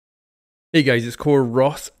Hey guys, it's Core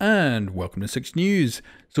Ross and welcome to 6 News.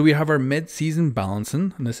 So we have our mid-season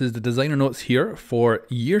balancing, and this is the designer notes here for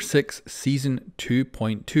Year 6 Season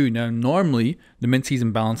 2.2. Now normally the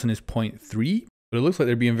mid-season balancing is 0.3, but it looks like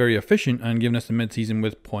they're being very efficient and giving us the mid-season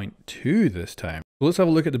with 0.2 this time. So let's have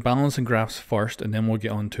a look at the balancing graphs first, and then we'll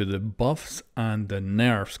get on to the buffs and the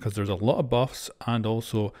nerfs, because there's a lot of buffs and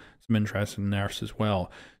also some interesting nerfs as well.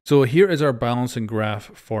 So here is our balancing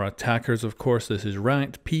graph for attackers. Of course, this is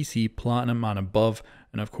ranked, PC, platinum and above,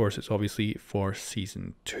 and of course it's obviously for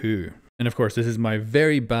season 2. And of course this is my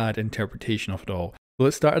very bad interpretation of it all. So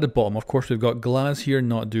let's start at the bottom. Of course we've got Glaz here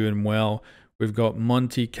not doing well. We've got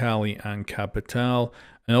Monty, Cali and Capital,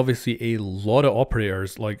 and obviously a lot of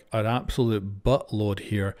operators, like an absolute buttload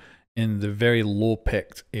here in the very low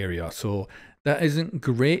picked area. So that isn't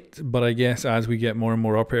great, but I guess as we get more and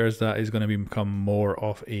more operators, that is going to become more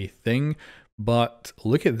of a thing. But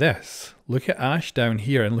look at this. Look at Ash down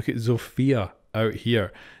here and look at Zofia out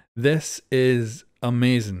here. This is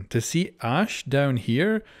amazing. To see Ash down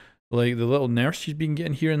here, like the little nerfs she's been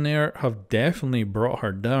getting here and there have definitely brought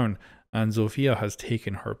her down, and Zofia has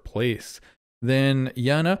taken her place. Then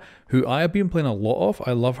Yana, who I have been playing a lot of,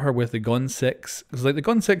 I love her with the Gun 6. It's like the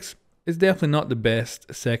Gun 6 is definitely not the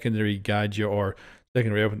best secondary gadget or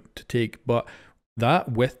secondary weapon to take, but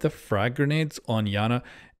that with the frag grenades on Yana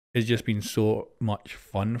has just been so much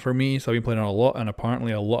fun for me. So I've been playing it a lot, and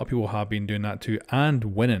apparently a lot of people have been doing that too and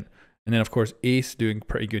winning. And then of course Ace doing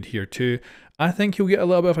pretty good here too. I think he'll get a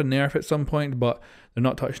little bit of a nerf at some point, but they're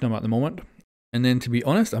not touching him at the moment. And then to be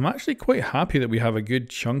honest, I'm actually quite happy that we have a good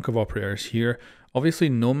chunk of operators here. Obviously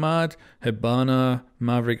Nomad, Hibana,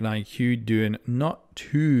 Maverick and IQ doing not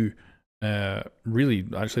too really,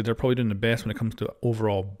 actually they're probably doing the best when it comes to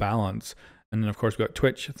overall balance. And then of course we've got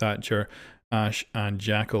Twitch, Thatcher, Ash and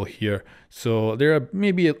Jackal here. So they're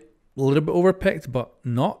maybe a little bit overpicked, but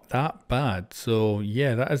not that bad. So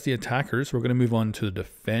yeah, that is the attackers. We're going to move on to the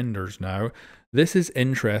defenders now. This is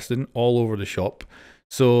interesting all over the shop.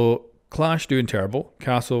 So Clash doing terrible,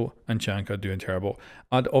 Castle and Chanka doing terrible.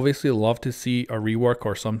 I'd obviously love to see a rework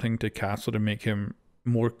or something to Castle to make him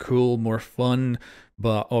more cool, more fun,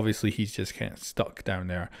 but obviously he's just kind of stuck down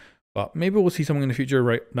there. But maybe we'll see something in the future.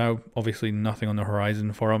 Right now, obviously nothing on the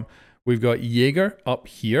horizon for him. We've got Jaeger up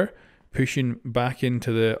here, pushing back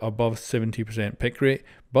into the above 70% pick rate,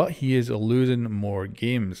 but he is losing more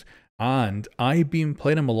games. And I've been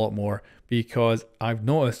playing him a lot more because I've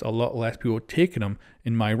noticed a lot less people taking him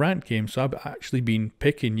in my ranked game. So I've actually been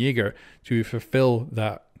picking Jaeger to fulfill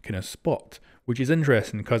that kind of spot, which is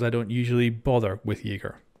interesting because I don't usually bother with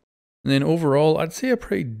Jaeger. And then overall, I'd say a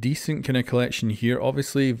pretty decent kind of collection here.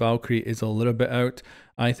 Obviously, Valkyrie is a little bit out.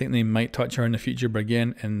 I think they might touch her in the future, but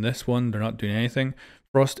again, in this one, they're not doing anything.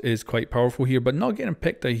 Frost is quite powerful here, but not getting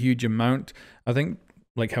picked a huge amount. I think,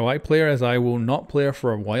 like how I play her, is I will not play her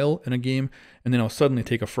for a while in a game, and then I'll suddenly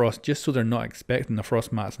take a Frost just so they're not expecting the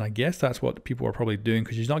Frost mats. And I guess that's what people are probably doing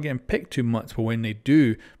because she's not getting picked too much, but when they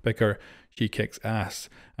do pick her, she kicks ass.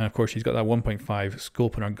 And of course, she's got that 1.5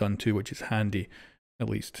 scope on her gun too, which is handy, at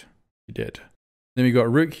least. Did. Then we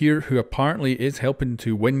got Rook here, who apparently is helping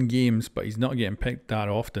to win games, but he's not getting picked that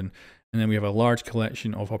often. And then we have a large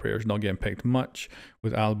collection of operators not getting picked much,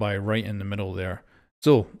 with Alibi right in the middle there.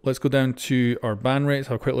 So let's go down to our ban rates,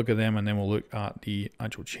 have a quick look at them, and then we'll look at the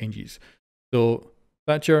actual changes. So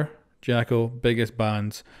Thatcher, Jackal, biggest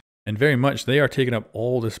bans, and very much they are taking up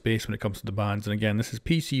all the space when it comes to the bans. And again, this is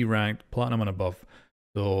PC ranked, platinum and above.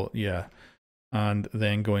 So yeah. And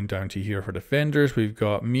then going down to here for defenders, we've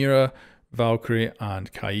got Mira, Valkyrie, and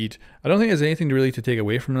Kaid. I don't think there's anything really to take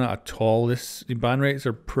away from that at all. The ban rates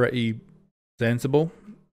are pretty sensible.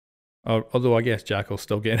 Although I guess Jackal's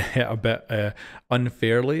still getting hit a bit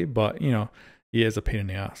unfairly, but you know, he is a pain in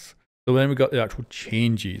the ass. So then we got the actual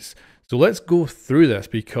changes. So let's go through this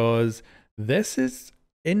because this is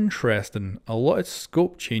interesting. A lot of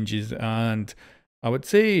scope changes, and I would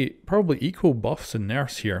say probably equal buffs and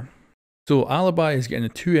nerfs here. So Alibi is getting a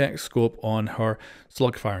 2x scope on her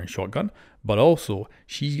slug firing shotgun, but also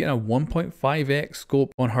she's getting a 1.5x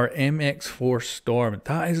scope on her MX4 Storm.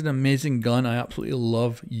 That is an amazing gun. I absolutely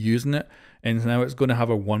love using it, and now it's going to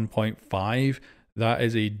have a 1.5. That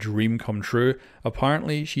is a dream come true.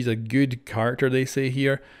 Apparently she's a good character, they say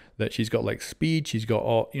here, that she's got like speed, she's got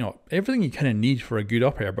all, you know, everything you kind of need for a good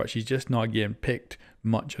up air, but she's just not getting picked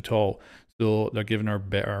much at all. So they're giving her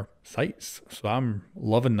better sights. So I'm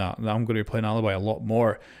loving that. I'm going to be playing Alibi a lot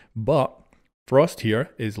more. But Frost here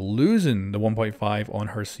is losing the 1.5 on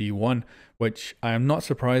her C1, which I am not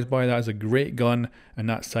surprised by. That is a great gun, and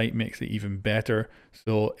that sight makes it even better.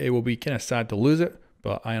 So it will be kind of sad to lose it,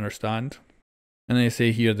 but I understand. And they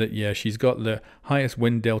say here that, yeah, she's got the highest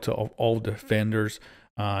wind delta of all defenders.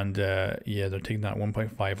 And yeah, they're taking that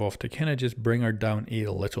 1.5 off to kind of just bring her down a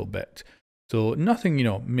little bit. So nothing, you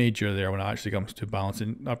know, major there when it actually comes to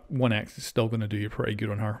balancing. 1x is still going to do you pretty good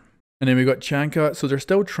on her. And then we got Chanka. So they're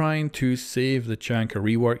still trying to save the Chanka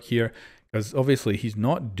rework here, because obviously he's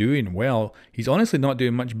not doing well. He's honestly not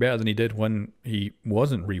doing much better than he did when he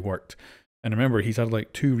wasn't reworked. And remember, he's had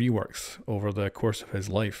like 2 reworks over the course of his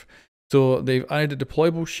life. So they've added a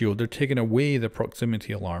deployable shield. They're taking away the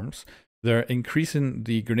proximity alarms. They're increasing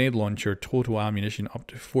the grenade launcher total ammunition up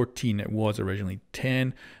to 14. It was originally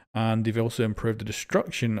 10. And they've also improved the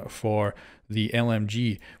destruction for the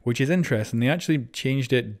LMG, which is interesting. They actually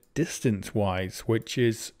changed it distance-wise, which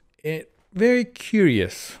is very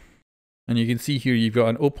curious. And you can see here you've got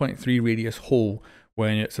an 0.3 radius hole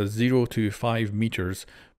when it's a 0 to 5 meters,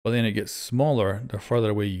 but then it gets smaller the further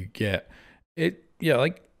away you get. Yeah,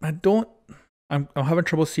 like I'm having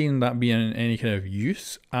trouble seeing that being in any kind of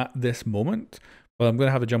use at this moment, but I'm going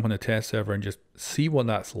to have to jump on the test server and just see what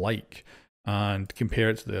that's like and compare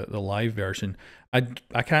it to the live version. I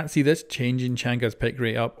can't see this changing Chanka's pick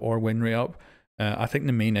rate up or win rate up. I think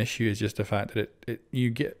the main issue is just the fact that you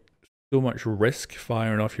get so much risk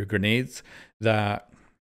firing off your grenades that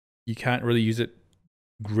you can't really use it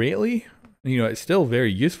greatly. You know, it's still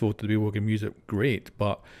very useful to be able to use it great,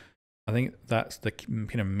 but I think that's the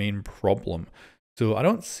kind of main problem. So I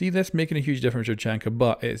don't see this making a huge difference with Chanka,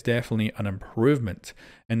 but it's definitely an improvement.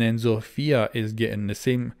 And then Zofia is getting the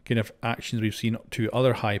same kind of actions we've seen to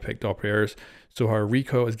other high picked operators. So her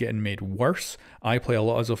recoil is getting made worse. I play a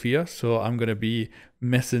lot of Zofia, so I'm going to be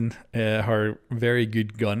missing her very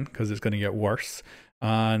good gun because it's going to get worse.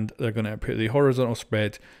 And they're going to put the horizontal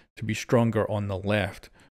spread to be stronger on the left.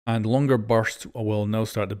 And longer bursts will now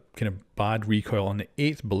start the kind of bad recoil on the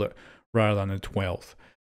 8th bullet rather than the 12th.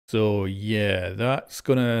 So yeah, that's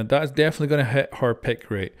definitely gonna hit her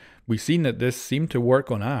pick rate. We've seen that this seemed to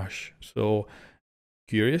work on Ash, so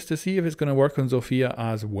curious to see if it's gonna work on Zofia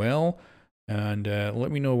as well. And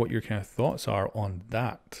let me know what your kind of thoughts are on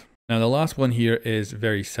that. Now the last one here is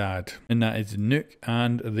very sad, and that is Nokk,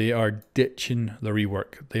 and they are ditching the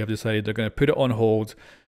rework. They have decided they're gonna put it on hold.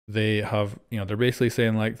 They have, you know, they're basically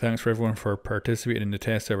saying like, thanks for everyone for participating in the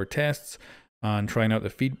test server tests and trying out the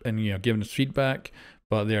feed and, you know, giving us feedback,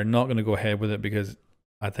 but they're not going to go ahead with it because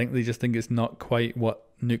I think they just think it's not quite what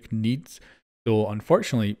Nokk needs. So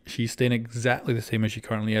unfortunately, she's staying exactly the same as she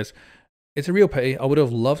currently is. It's a real pity. I would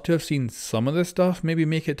have loved to have seen some of this stuff, maybe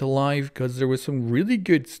make it to live, because there was some really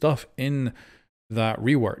good stuff in that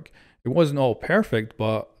rework. It wasn't all perfect,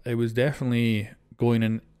 but it was definitely going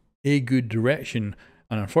in a good direction.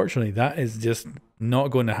 And unfortunately, that is just not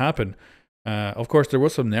going to happen. Of course, there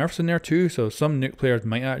was some nerfs in there too, so some Nokk players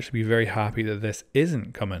might actually be very happy that this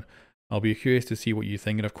isn't coming. I'll be curious to see what you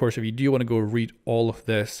think. And of course, if you do want to go read all of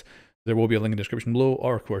this, there will be a link in the description below,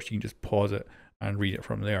 or of course, you can just pause it and read it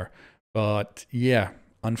from there. But yeah,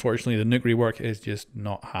 unfortunately, the Nokk rework is just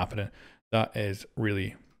not happening. That is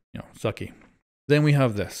really, you know, sucky. Then we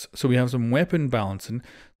have this. So we have some weapon balancing.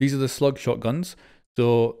 These are the slug shotguns.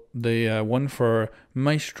 So the one for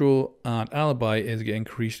Maestro and Alibi is getting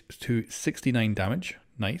increased to 69 damage,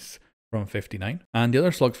 nice, from 59. And the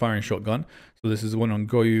other slug firing shotgun, so this is the one on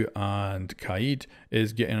Goyu and Kaid,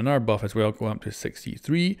 is getting another buff as well, going up to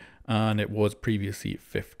 63, and it was previously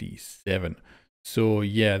 57. So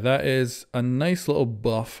yeah, that is a nice little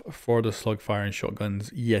buff for the slug firing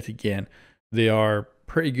shotguns yet again. They are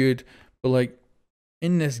pretty good, but like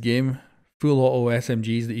in this game, full auto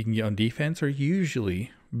SMGs that you can get on defense are usually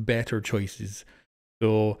better choices.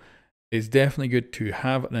 So it's definitely good to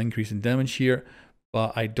have an increase in damage here,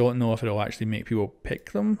 but I don't know if it'll actually make people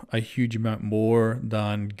pick them a huge amount more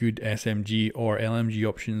than good SMG or LMG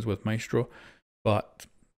options with Maestro. But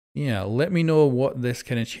yeah, let me know what this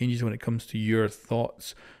kind of changes when it comes to your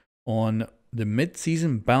thoughts on the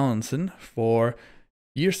mid-season balancing for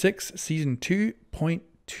Year 6 Season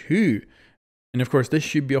 2.2. And of course, this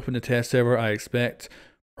should be up in the test server, I expect,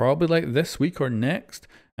 probably like this week or next.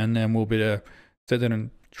 And then we'll be able to sit down and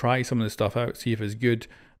try some of this stuff out, see if it's good.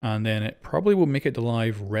 And then it probably will make it to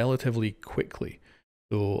live relatively quickly.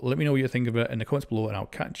 So let me know what you think of it in the comments below, and I'll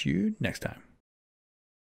catch you next time.